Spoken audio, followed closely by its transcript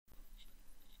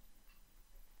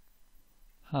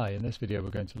Hi, in this video we're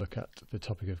going to look at the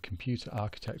topic of computer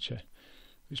architecture,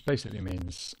 which basically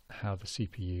means how the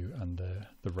CPU and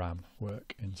the RAM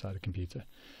work inside a computer.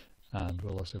 And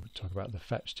we'll also talk about the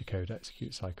Fetch Decode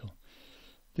Execute cycle.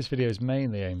 This video is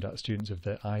mainly aimed at students of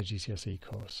the IGCSE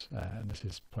course, and this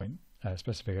is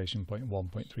specification point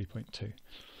 1.3.2.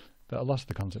 But a lot of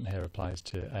the content here applies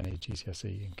to any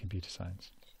GCSE in computer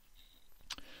science.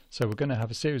 So we're going to have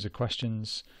a series of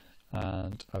questions,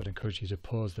 and I would encourage you to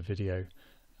pause the video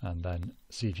and then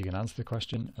see if you can answer the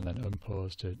question, and then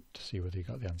unpause to see whether you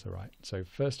got the answer right. So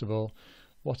first of all,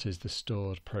 what is the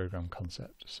stored program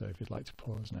concept? So if you'd like to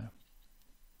pause now.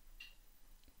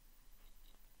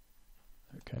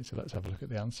 Okay, so let's have a look at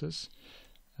the answers.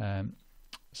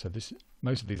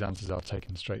 Most of these answers are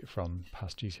taken straight from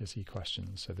past GCSE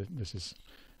questions, so this is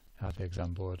how the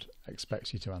exam board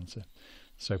expects you to answer.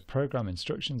 So program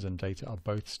instructions and data are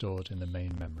both stored in the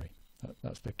main memory.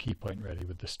 That's the key point really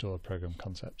with the stored program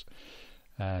concept.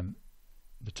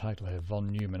 The title here,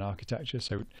 von Neumann architecture,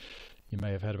 so you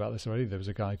may have heard about this already. There was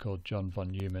a guy called John von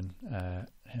Neumann,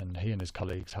 and he and his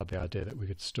colleagues had the idea that we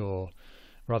could store,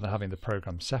 rather than having the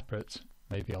program separate,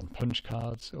 maybe on punch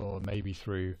cards or maybe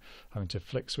through having to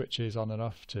flick switches on and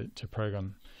off to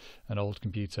program an old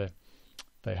computer.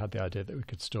 They had the idea that we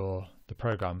could store the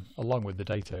program along with the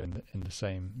data in the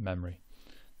same memory,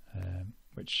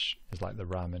 which is like the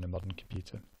RAM in a modern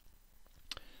computer.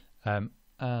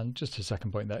 And just a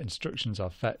second point there, instructions are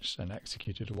fetched and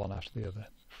executed one after the other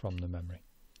from the memory.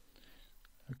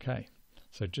 Okay,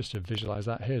 so just to visualize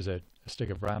that, here's a stick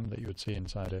of RAM that you would see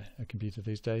inside a computer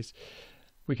these days.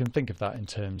 We can think of that in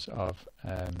terms of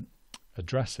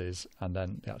addresses and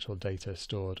then the actual data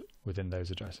stored within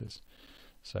those addresses.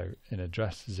 So in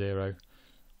address 0,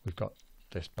 we've got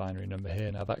this binary number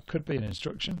here. Now that could be an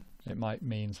instruction. It might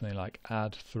mean something like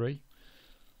add 3,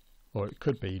 or it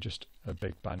could be just a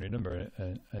big binary number,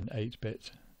 an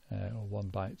 8-bit or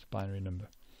 1-byte binary number,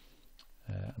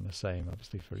 and the same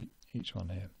obviously for each one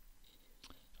here.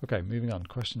 Okay, moving on.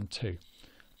 Question 2.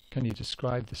 Can you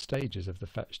describe the stages of the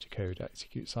Fetch Decode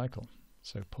Execute cycle?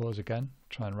 So pause again,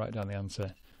 try and write down the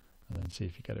answer, and then see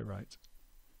if you get it right.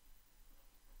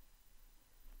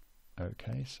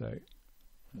 Okay, so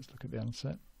let's look at the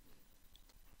answer.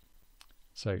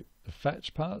 So the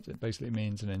fetch part, it basically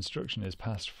means an instruction is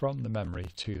passed from the memory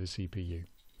to the CPU.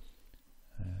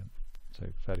 So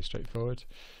fairly straightforward.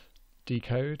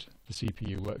 Decode, the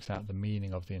CPU works out the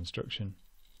meaning of the instruction.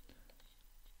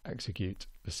 Execute,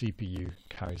 the CPU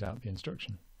carries out the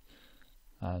instruction.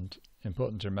 And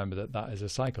important to remember that that is a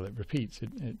cycle, it repeats,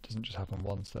 it doesn't just happen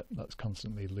once, that's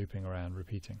constantly looping around,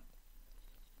 repeating.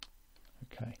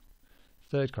 Okay.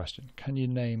 Third question, can you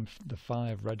name the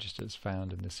 5 registers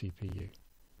found in the CPU?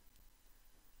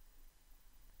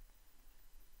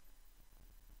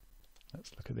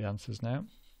 Let's look at the answers now.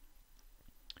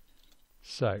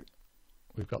 So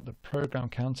we've got the program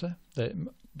counter, that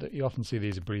you often see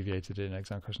these abbreviated in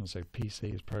exam questions, so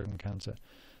PC is program counter,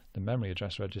 the memory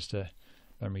address register,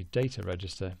 memory data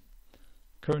register,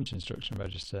 current instruction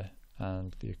register,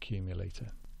 and the accumulator.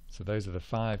 So those are the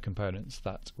 5 components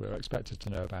that we're expected to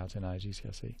know about in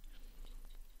IGCSE.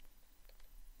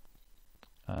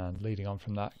 And leading on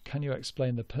from that, can you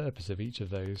explain the purpose of each of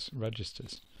those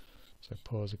registers? So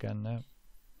pause again now.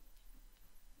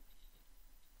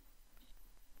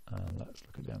 And let's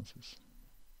look at the answers.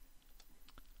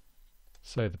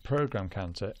 So the program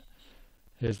counter,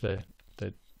 here's the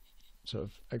sort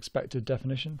of expected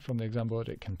definition from the exam board.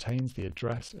 It contains the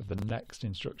address of the next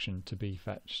instruction to be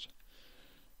fetched.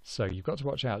 So you've got to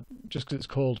watch out, just because it's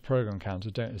called program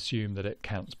counter, don't assume that it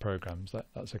counts programs.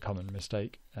 That's a common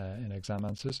mistake in exam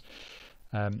answers.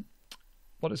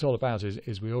 What it's all about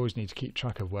is we always need to keep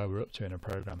track of where we're up to in a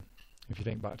program. If you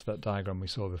think back to that diagram we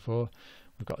saw before,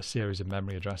 we've got a series of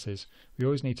memory addresses. We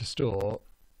always need to store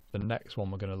the next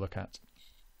one we're going to look at.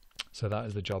 So that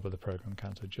is the job of the program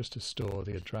counter, just to store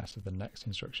the address of the next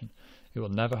instruction. It will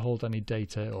never hold any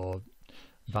data or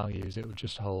values, it will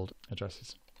just hold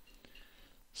addresses.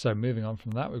 So moving on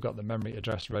from that, we've got the memory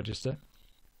address register.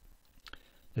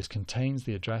 This contains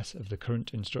the address of the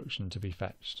current instruction to be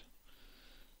fetched.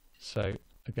 So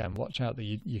again, watch out that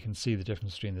you can see the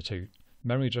difference between the two.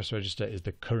 Memory address register is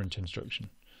the current instruction,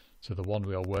 so the one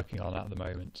we are working on at the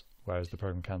moment, whereas the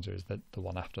program counter is the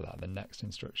one after that, the next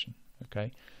instruction.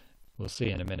 Okay, we'll see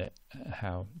in a minute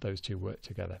how those two work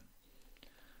together.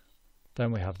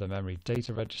 Then we have the memory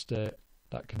data register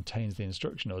that contains the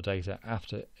instruction or data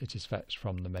after it is fetched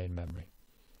from the main memory.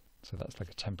 So that's like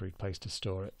a temporary place to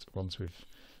store it once we've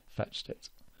fetched it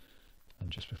and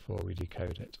just before we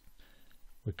decode it.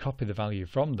 We copy the value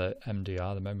from the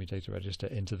MDR, the memory data register,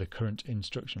 into the current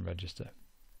instruction register.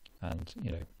 and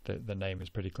the name is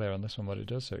pretty clear on this one what it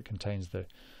does. So it contains the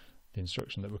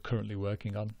instruction that we're currently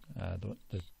working on,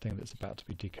 the thing that's about to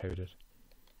be decoded.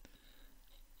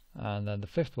 And then the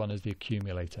fifth one is the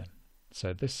accumulator.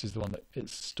 So this is the one that it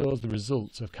stores the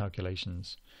results of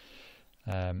calculations.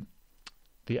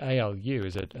 The ALU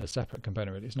is a separate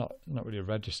component, really. It's not really a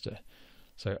register.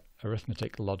 So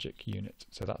arithmetic logic unit.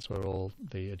 So that's where all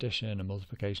the addition and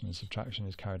multiplication and subtraction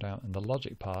is carried out. And the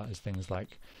logic part is things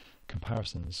like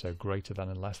comparisons, so greater than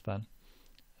and less than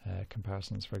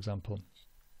comparisons, for example.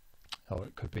 Or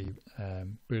it could be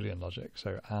Boolean logic,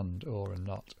 so and, or, and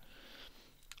not.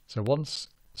 So once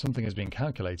something has been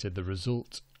calculated, the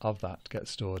result of that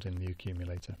gets stored in the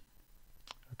accumulator.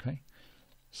 Okay,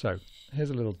 so here's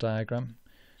a little diagram.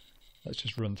 Let's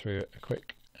just run through a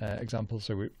quick example.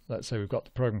 So let's say we've got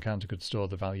the program counter could store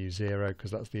the value 0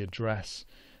 because that's the address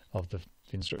of the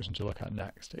instruction to look at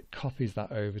next. It copies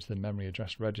that over to the memory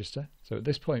address register. So at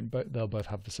this point they'll both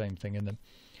have the same thing in them.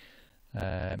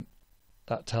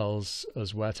 That tells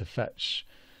us where to fetch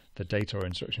the data or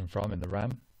instruction from in the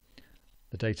RAM.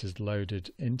 The data is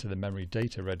loaded into the memory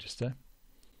data register,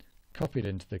 copied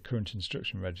into the current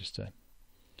instruction register,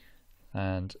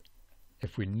 and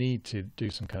if we need to do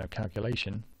some kind of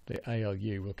calculation, the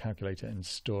ALU will calculate it and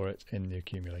store it in the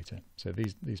accumulator. So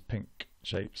these pink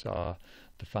shapes are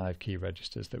the 5 key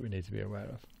registers that we need to be aware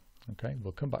of. Okay,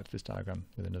 we'll come back to this diagram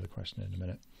with another question in a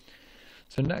minute.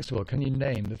 So next of all, can you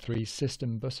name the 3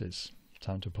 system buses?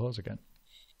 Time to pause again.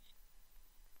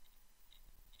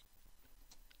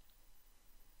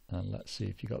 And let's see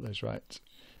if you got those right.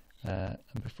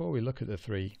 And before we look at the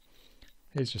 3,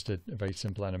 here's just a very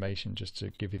simple animation just to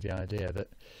give you the idea that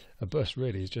a bus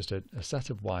really is just a set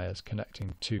of wires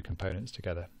connecting 2 components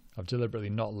together. I've deliberately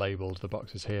not labelled the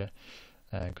boxes here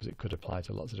because it could apply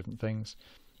to lots of different things,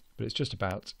 but it's just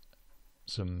about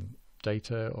some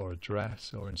data or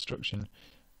address or instruction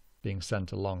being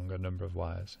sent along a number of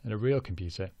wires. In a real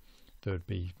computer there would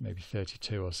be maybe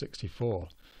 32 or 64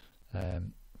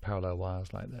 parallel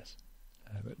wires like this,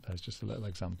 but there's just a little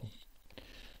example.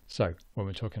 So when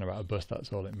we're talking about a bus,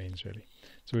 that's all it means really.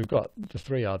 So we've got the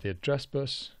 3 are the address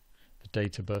bus, the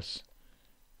data bus,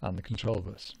 and the control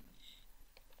bus.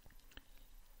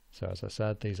 So as I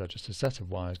said, these are just a set of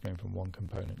wires going from one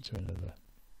component to another.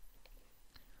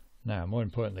 Now, more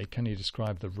importantly, can you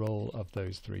describe the role of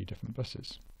those 3 different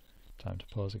buses? Time to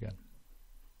pause again.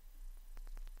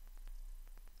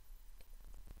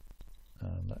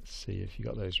 And let's see if you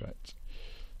got those right.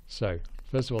 So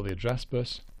first of all, the address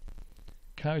bus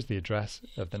carries the address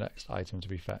of the next item to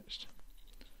be fetched.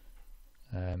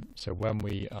 So when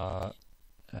we are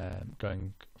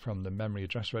going from the memory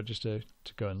address register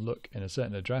to go and look in a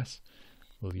certain address,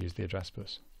 we'll use the address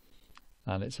bus.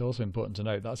 And it's also important to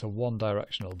note that's a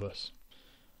one-directional bus.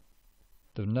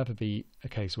 There will never be a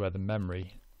case where the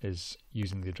memory is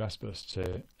using the address bus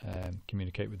to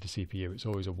communicate with the CPU. It's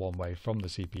always a one-way from the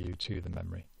CPU to the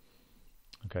memory.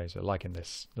 Okay, so like in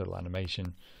this little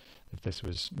animation, if this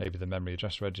was maybe the memory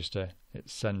address register,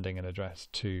 it's sending an address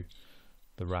to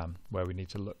the RAM where we need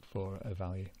to look for a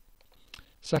value.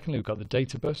 Secondly, we've got the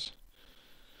data bus.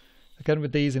 Again,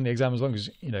 with these in the exam, as long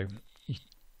as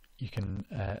you can,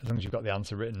 as long as you've got the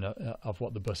answer written of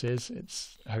what the bus is,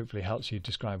 it's hopefully helps you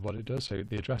describe what it does. So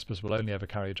the address bus will only ever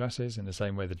carry addresses, in the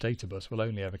same way the data bus will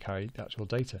only ever carry the actual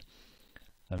data.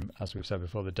 And as we've said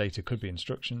before, the data could be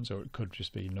instructions or it could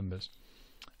just be numbers.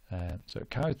 So it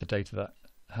carries the data that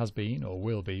has been or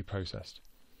will be processed.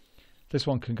 This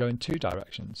one can go in 2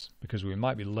 directions because we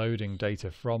might be loading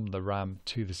data from the RAM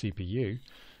to the CPU,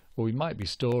 or we might be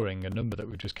storing a number that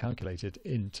we've just calculated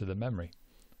into the memory.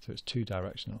 So it's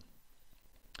 2-directional.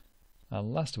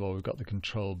 And last of all, we've got the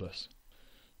control bus.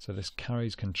 So this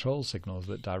carries control signals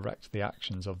that direct the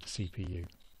actions of the CPU.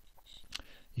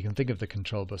 You can think of the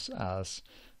control bus as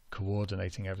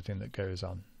coordinating everything that goes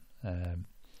on.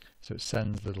 So it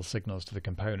sends little signals to the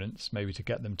components, maybe to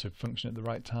get them to function at the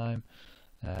right time,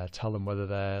 tell them whether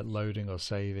they're loading or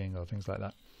saving or things like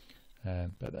that.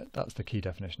 But that's the key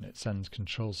definition. It sends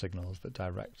control signals that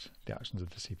direct the actions of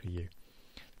the CPU.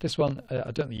 This one,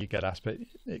 I don't think you get asked, but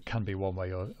it can be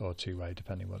one-way or two-way,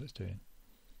 depending what it's doing.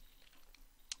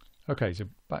 Okay, so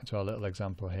back to our little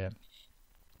example here.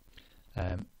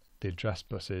 The address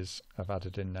buses I've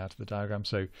added in now to the diagram.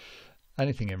 So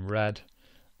anything in red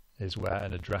is where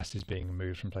an address is being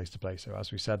moved from place to place. So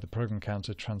as we said, the program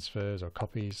counter transfers or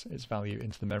copies its value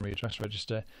into the memory address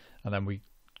register, and then we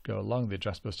go along the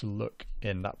address bus to look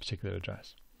in that particular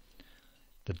address.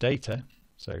 The data,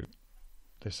 so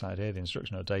this side here, the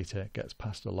instruction or data, gets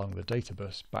passed along the data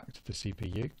bus back to the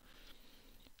CPU,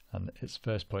 and its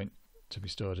first point to be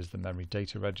stored is the memory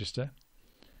data register.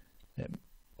 It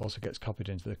also gets copied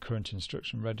into the current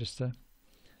instruction register,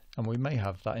 and we may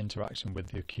have that interaction with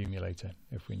the accumulator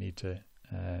if we need to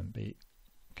be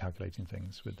calculating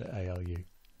things with the ALU.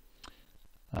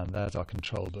 And there's our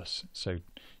control bus, so you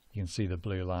can see the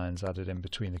blue lines added in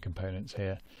between the components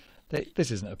here.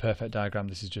 This isn't a perfect diagram,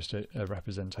 this is just a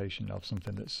representation of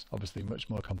something that's obviously much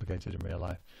more complicated in real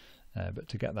life, but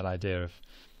to get that idea of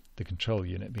the control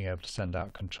unit being able to send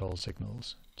out control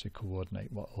signals to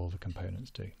coordinate what all the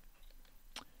components do.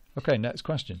 Okay, next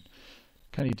question.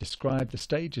 Can you describe the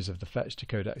stages of the fetch,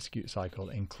 decode, execute cycle,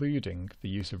 including the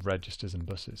use of registers and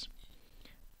buses?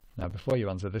 Now, before you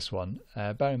answer this one,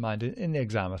 bear in mind in the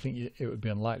exam I think it would be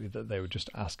unlikely that they would just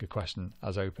ask a question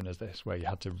as open as this where you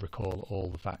had to recall all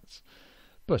the facts,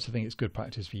 but I think it's good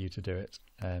practice for you to do it.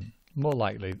 More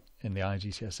likely in the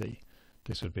IGCSE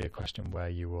this would be a question where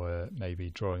you were maybe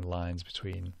drawing lines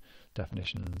between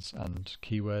definitions and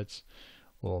keywords,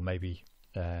 or maybe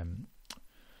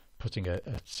putting a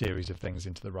series of things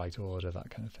into the right order, that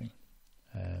kind of thing.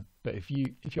 But if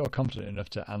you're confident enough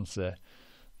to answer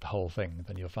the whole thing,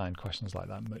 then you'll find questions like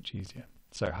that much easier.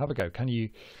 So have a go. Can you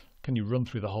run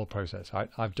through the whole process?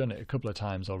 I've done it a couple of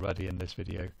times already in this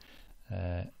video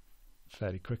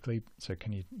fairly quickly, so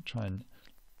can you try and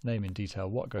name in detail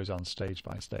what goes on stage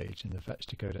by stage in the fetch,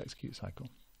 decode, execute cycle?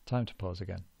 Time to pause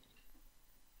again.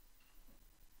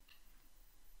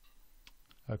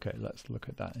 Okay, let's look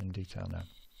at that in detail now.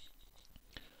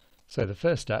 So the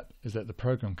first step is that the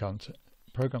program counter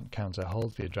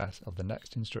holds the address of the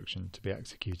next instruction to be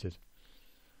executed,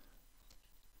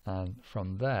 and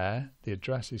from there the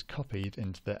address is copied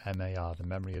into the MAR, the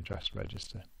memory address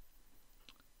register,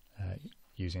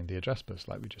 using the address bus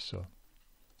like we just saw.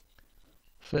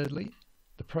 Thirdly,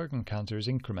 the program counter is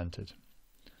incremented.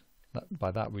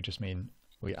 By that we just mean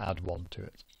we add 1 to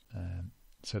it,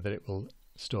 so that it will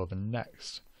store the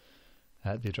next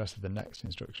the address of the next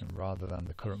instruction rather than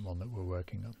the current one that we're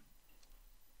working on.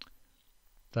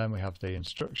 Then we have the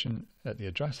instruction at the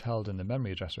address held in the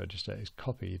memory address register is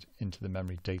copied into the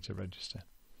memory data register.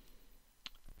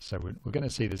 So we're going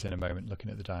to see this in a moment looking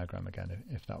at the diagram again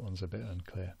if that one's a bit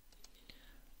unclear.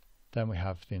 Then we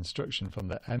have the instruction from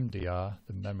the MDR,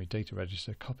 the memory data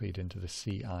register, copied into the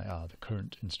CIR, the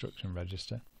current instruction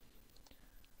register.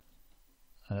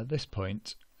 And at this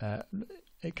point,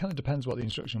 it kind of depends what the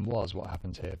instruction was, what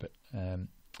happens here, but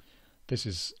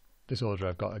this order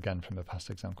I've got again from a past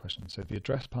exam question. So the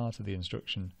address part of the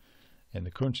instruction in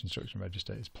the current instruction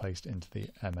register is placed into the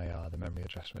MAR, the memory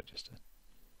address register.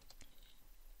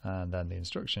 And then the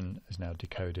instruction is now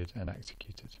decoded and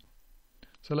executed.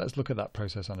 So let's look at that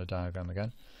process on a diagram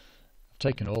again. I've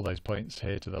taken all those points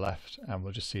here to the left and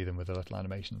we'll just see them with a little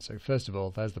animation. So first of all,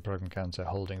 there's the program counter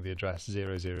holding the address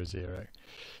 000.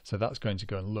 So that's going to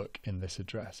go and look in this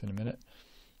address in a minute.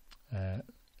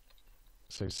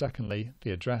 So secondly,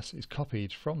 the address is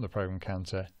copied from the program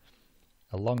counter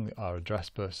along our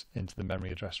address bus into the memory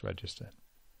address register.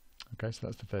 Okay, so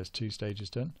that's the first 2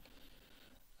 stages done.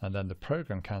 And then the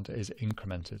program counter is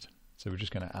incremented. So we're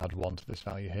just going to add 1 to this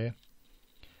value here.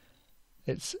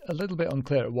 It's a little bit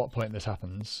unclear at what point this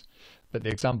happens, but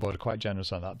the exam board are quite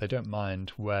generous on that. They don't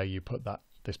mind where you put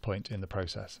this point in the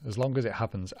process, as long as it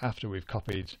happens after we've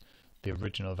copied the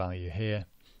original value here.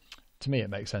 To me it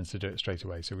makes sense to do it straight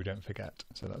away so we don't forget,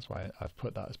 so that's why I've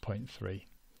put that as point 3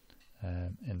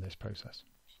 in this process.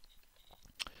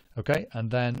 Okay, and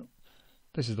then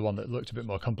this is the one that looked a bit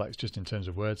more complex just in terms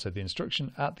of words. So the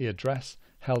instruction at the address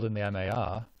held in the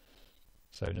MAR,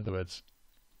 so in other words,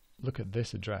 look at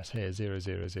this address here,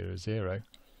 0000,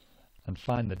 and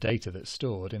find the data that's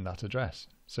stored in that address.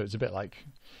 So it's a bit like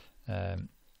a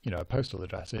postal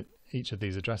address. Each of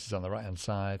these addresses on the right hand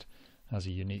side has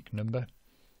a unique number.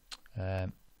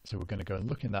 So we're going to go and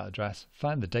look in that address,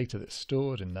 find the data that's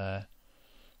stored in there,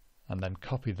 and then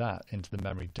copy that into the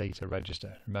memory data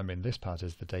register. Remembering this part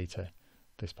is the data,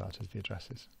 this part is the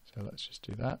addresses. So let's just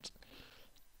do that.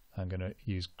 I'm going to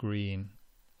use green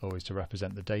always to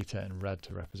represent the data and red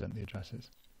to represent the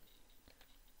addresses.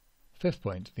 Fifth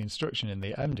point, the instruction in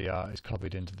the MDR is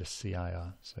copied into the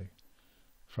CIR, so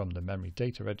from the memory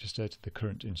data register to the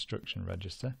current instruction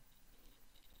register.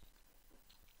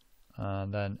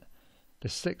 And then the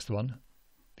sixth one,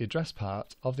 the address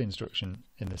part of the instruction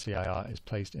in the CIR is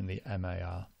placed in the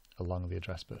MAR along the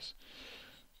address bus.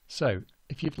 So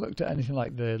if you've looked at anything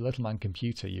like the Little Man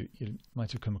Computer, you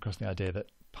might have come across the idea that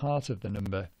part of the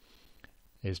number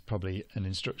is probably an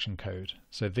instruction code.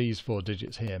 So these 4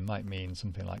 digits here might mean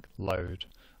something like load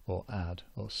or add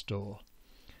or store.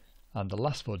 And the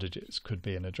last 4 digits could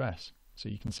be an address. So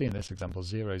you can see in this example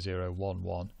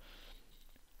 0011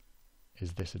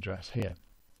 is this address here.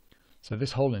 So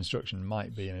this whole instruction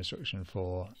might be an instruction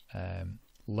for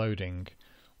loading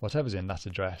whatever's in that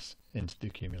address into the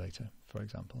accumulator, for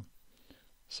example.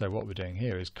 So what we're doing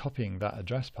here is copying that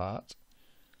address part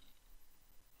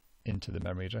into the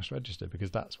memory address register,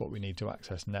 because that's what we need to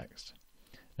access next.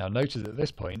 Now notice at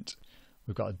this point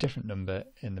we've got a different number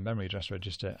in the memory address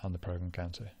register and the program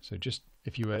counter. So just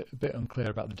if you were a bit unclear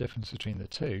about the difference between the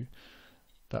two,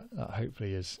 that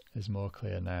hopefully is more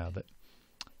clear now, that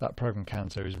that program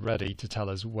counter is ready to tell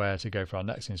us where to go for our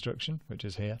next instruction, which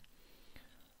is here,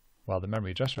 while the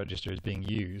memory address register is being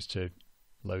used to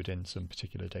load in some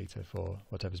particular data for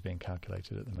whatever's being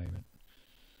calculated at the moment.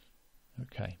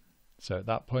 Okay, so at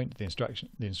that point the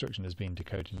instruction has been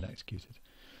decoded and executed.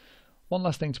 One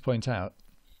last thing to point out,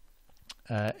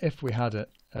 if we had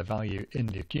a value in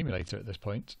the accumulator at this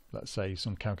point, let's say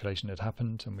some calculation had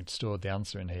happened and we'd stored the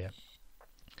answer in here,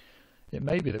 it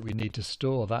may be that we need to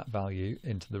store that value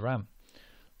into the RAM.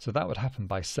 So that would happen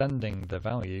by sending the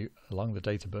value along the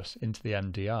data bus into the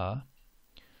MDR.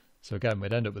 So again,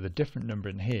 we'd end up with a different number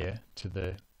in here to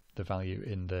the value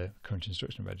in the current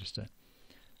instruction register.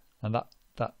 And that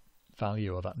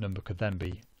value or that number could then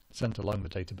be sent along the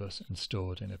data bus and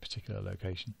stored in a particular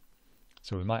location.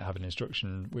 So we might have an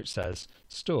instruction which says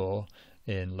store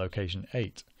in location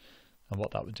 8. And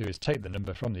what that would do is take the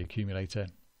number from the accumulator,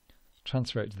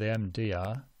 transfer it to the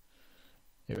MDR.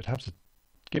 It would have to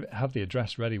have the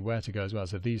address ready where to go as well.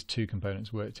 So these two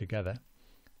components work together.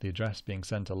 The address being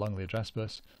sent along the address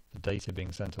bus, the data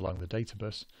being sent along the data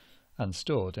bus, and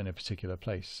stored in a particular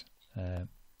place, a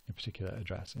particular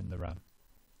address in the RAM.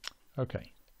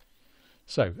 Okay,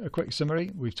 so a quick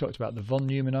summary. We've talked about the von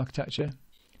Neumann architecture,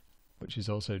 which is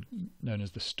also known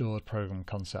as the stored program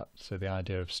concept. So the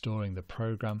idea of storing the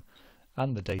program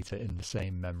and the data in the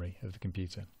same memory of the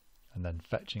computer, and then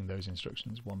fetching those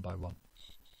instructions one by one.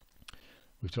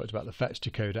 We've talked about the Fetch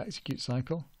Decode Execute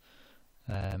cycle,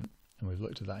 and we've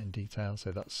looked at that in detail.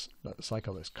 So that's that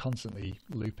cycle that's constantly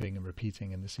looping and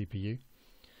repeating in the CPU.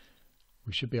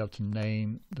 We should be able to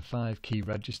name the 5 key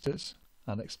registers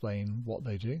and explain what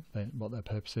they do, what their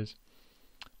purpose is.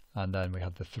 And then we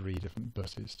have the 3 different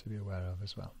buses to be aware of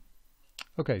as well.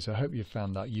 Okay, so I hope you've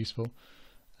found that useful.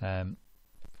 That's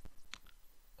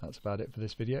about it for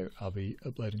this video. I'll be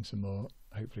uploading some more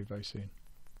hopefully very soon.